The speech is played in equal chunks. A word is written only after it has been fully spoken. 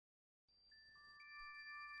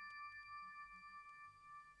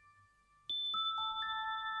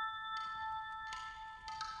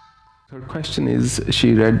Her question is,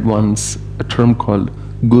 she read once a term called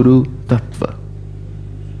Guru Tattva.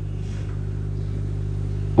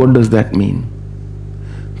 What does that mean?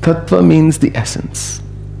 Tattva means the essence.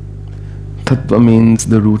 Tattva means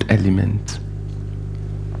the root element.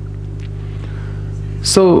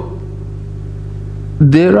 So,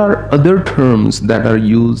 there are other terms that are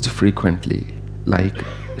used frequently, like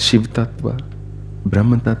Shiv Tattva,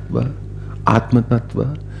 Brahma Tattva, Atma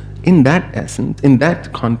Tattva. In that essence, in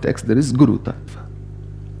that context, there is Guru Tattva.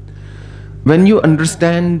 When you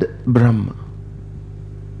understand Brahma,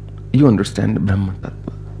 you understand Brahma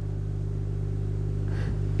Tattva.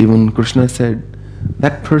 Even Krishna said,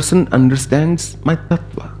 that person understands my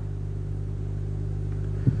Tattva.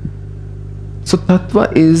 So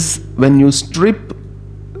Tattva is when you strip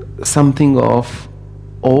something of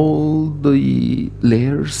all the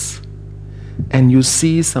layers and you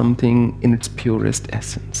see something in its purest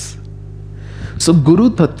essence. So Guru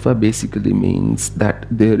Tattva basically means that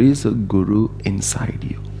there is a Guru inside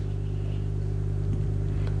you.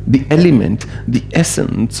 The element, the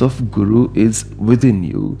essence of Guru is within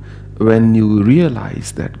you. When you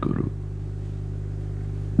realize that Guru,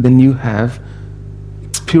 then you have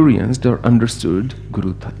experienced or understood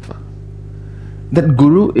Guru Tattva. That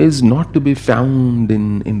Guru is not to be found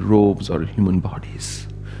in robes or human bodies.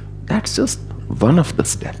 That's just one of the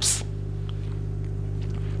steps.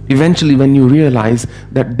 Eventually, when you realize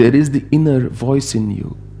that there is the inner voice in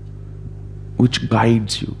you which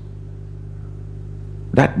guides you,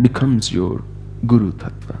 that becomes your Guru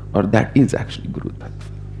Tattva, or that is actually Guru Tattva.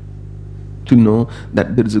 To know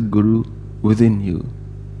that there is a Guru within you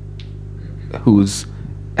who's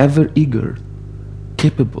ever eager,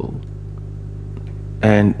 capable,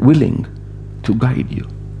 and willing to guide you.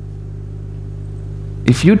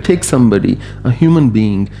 If you take somebody, a human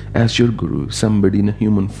being, as your Guru, somebody in a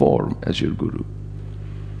human form as your Guru,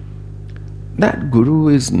 that Guru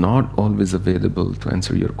is not always available to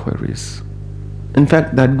answer your queries. In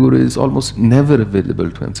fact, that Guru is almost never available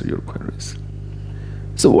to answer your queries.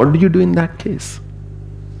 So what do you do in that case?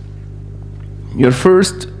 Your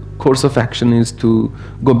first course of action is to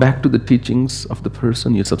go back to the teachings of the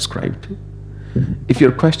person you subscribe to. If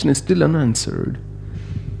your question is still unanswered,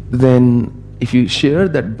 then if you share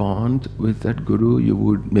that bond with that Guru, you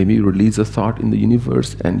would maybe release a thought in the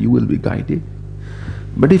universe and you will be guided.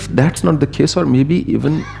 But if that's not the case, or maybe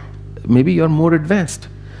you're more advanced,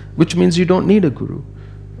 which means you don't need a Guru,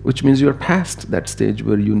 which means you're past that stage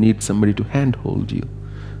where you need somebody to handhold you,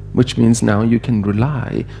 which means now you can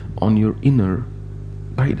rely on your inner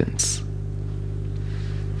guidance.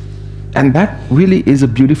 And that really is a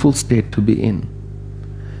beautiful state to be in.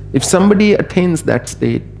 If somebody attains that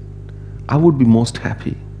state, I would be most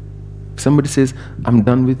happy. If somebody says, I'm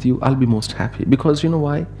done with you, I'll be most happy. Because you know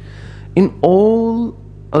why? In all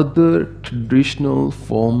other traditional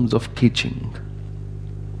forms of teaching,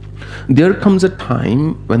 there comes a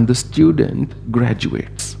time when the student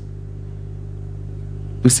graduates.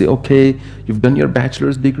 We say, okay, you've done your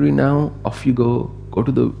bachelor's degree now, off you go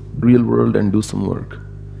to the real world and do some work.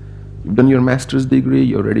 You've done your master's degree,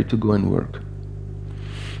 you're ready to go and work.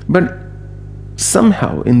 But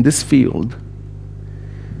somehow in this field,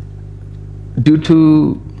 due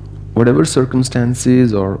to whatever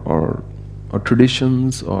circumstances or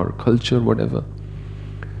traditions or culture, whatever,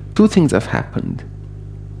 two things have happened.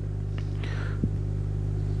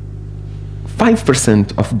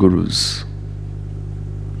 5% of gurus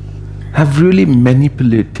have really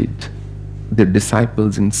manipulated their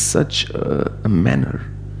disciples in such a manner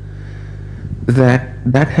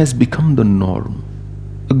that has become the norm.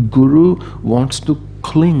 A guru wants to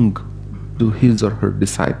cling to his or her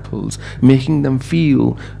disciples, making them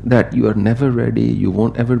feel that you are never ready, you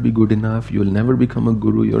won't ever be good enough, you will never become a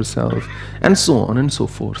guru yourself, and so on and so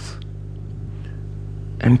forth.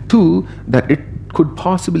 And two, that it could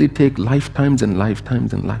possibly take lifetimes and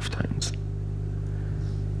lifetimes and lifetimes.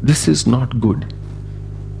 This is not good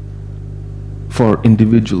for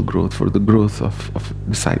individual growth, for the growth of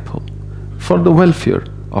disciple, for the welfare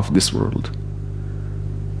of this world.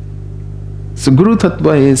 So Guru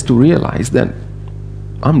Tattva is to realize that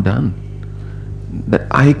I'm done, that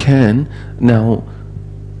I can now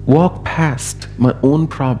walk past my own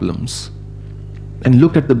problems and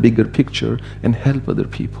look at the bigger picture and help other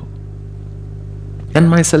people. And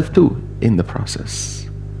myself too in the process.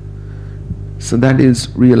 So that is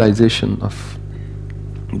realization of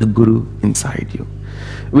the Guru inside you,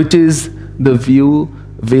 which is the view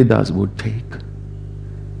Vedas would take,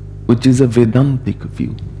 which is a Vedantic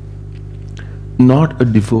view, not a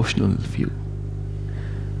devotional view.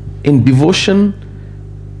 In devotion,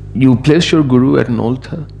 you place your Guru at an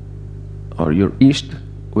altar or your Ishta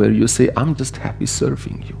where you say, I'm just happy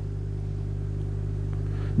serving you.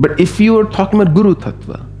 But if you are talking about Guru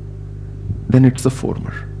Tattva, then it's the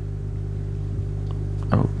former.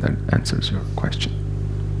 I hope that answers your question.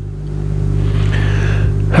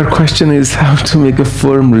 Her question is how to make a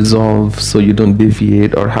firm resolve so you don't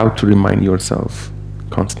deviate, or how to remind yourself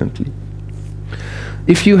constantly.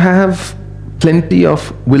 If you have plenty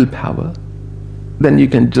of willpower, then you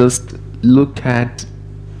can just look at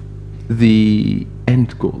the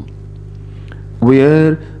end goal,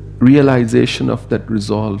 where realization of that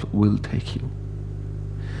resolve will take you.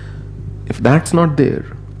 If that's not there,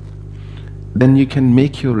 then you can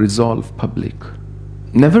make your resolve public.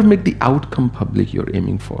 Never make the outcome public you're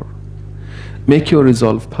aiming for. Make your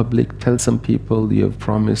resolve public. Tell some people you have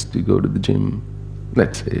promised to go to the gym.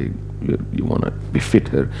 Let's say you want to be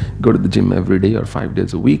fitter, go to the gym every day or 5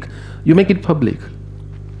 days a week. You make it public.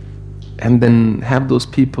 And then have those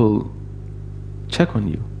people check on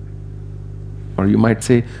you. Or you might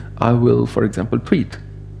say, I will, for example, tweet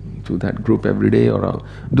to that group every day, or I'll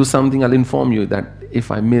do something, I'll inform you that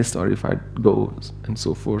if I missed or if I go, and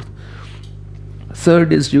so forth.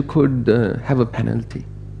 Third is you could have a penalty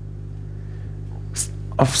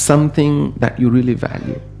of something that you really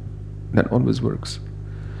value. That always works.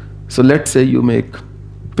 So let's say you make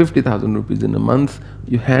 50,000 rupees in a month,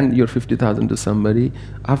 you hand your 50,000 to somebody.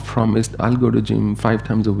 I've promised I'll go to gym 5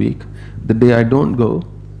 times a week. The day I don't go,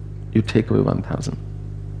 you take away 1,000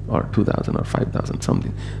 or 2,000 or 5,000,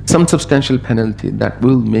 something. Some substantial penalty that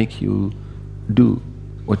will make you do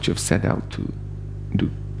what you've set out to do.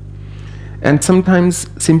 And sometimes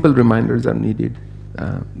simple reminders are needed.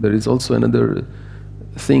 There is also another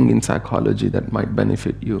thing in psychology that might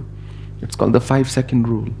benefit you. It's called the 5-second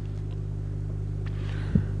rule.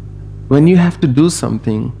 When you have to do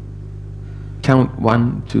something, count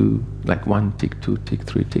 1, 2, like 1 tick, 2 tick,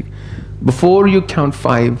 3 tick. Before you count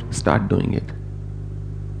 5, start doing it.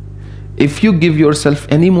 If you give yourself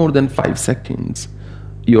any more than 5 seconds,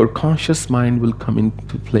 your conscious mind will come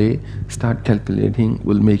into play, start calculating,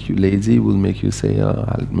 will make you lazy, will make you say, oh,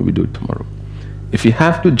 I'll maybe do it tomorrow. If you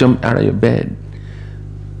have to jump out of your bed,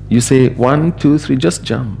 you say 1, 2, 3, just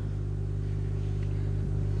jump.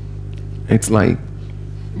 It's like,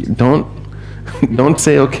 don't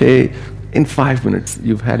say, okay, in 5 minutes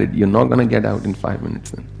you've had it. You're not going to get out in 5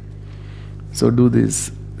 minutes then. So do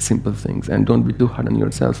these simple things and don't be too hard on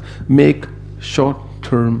yourself. Make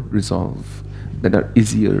short-term resolve that are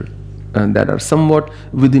easier and that are somewhat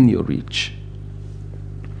within your reach.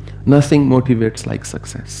 Nothing motivates like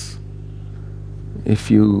success. If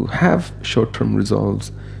you have short-term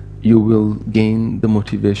resolves, you will gain the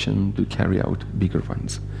motivation to carry out bigger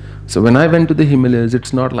ones. So when I went to the Himalayas,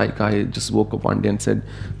 it's not like I just woke up one day and said,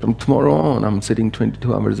 from tomorrow on, I'm sitting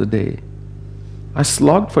 22 hours a day. I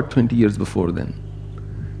slogged for 20 years before then.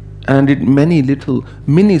 And did many little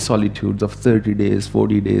mini solitudes of 30 days,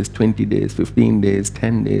 40 days, 20 days, 15 days,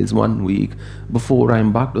 10 days, 1 week, before I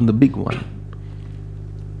embarked on the big one.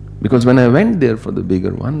 Because when I went there for the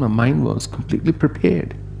bigger one, my mind was completely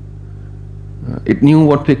prepared. It knew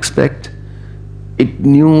what to expect. It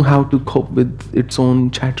knew how to cope with its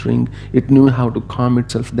own chattering. It knew how to calm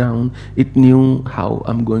itself down. It knew how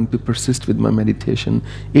I'm going to persist with my meditation.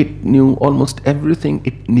 It knew almost everything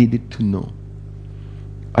it needed to know.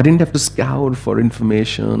 I didn't have to scour for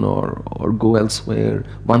information or go elsewhere.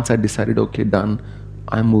 Once I decided, okay, done,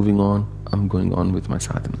 I'm moving on, I'm going on with my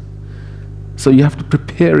sadhana. So you have to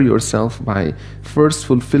prepare yourself by first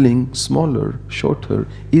fulfilling smaller, shorter,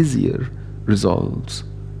 easier resolves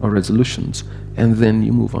or resolutions, and then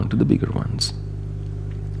you move on to the bigger ones.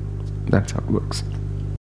 That's how it works.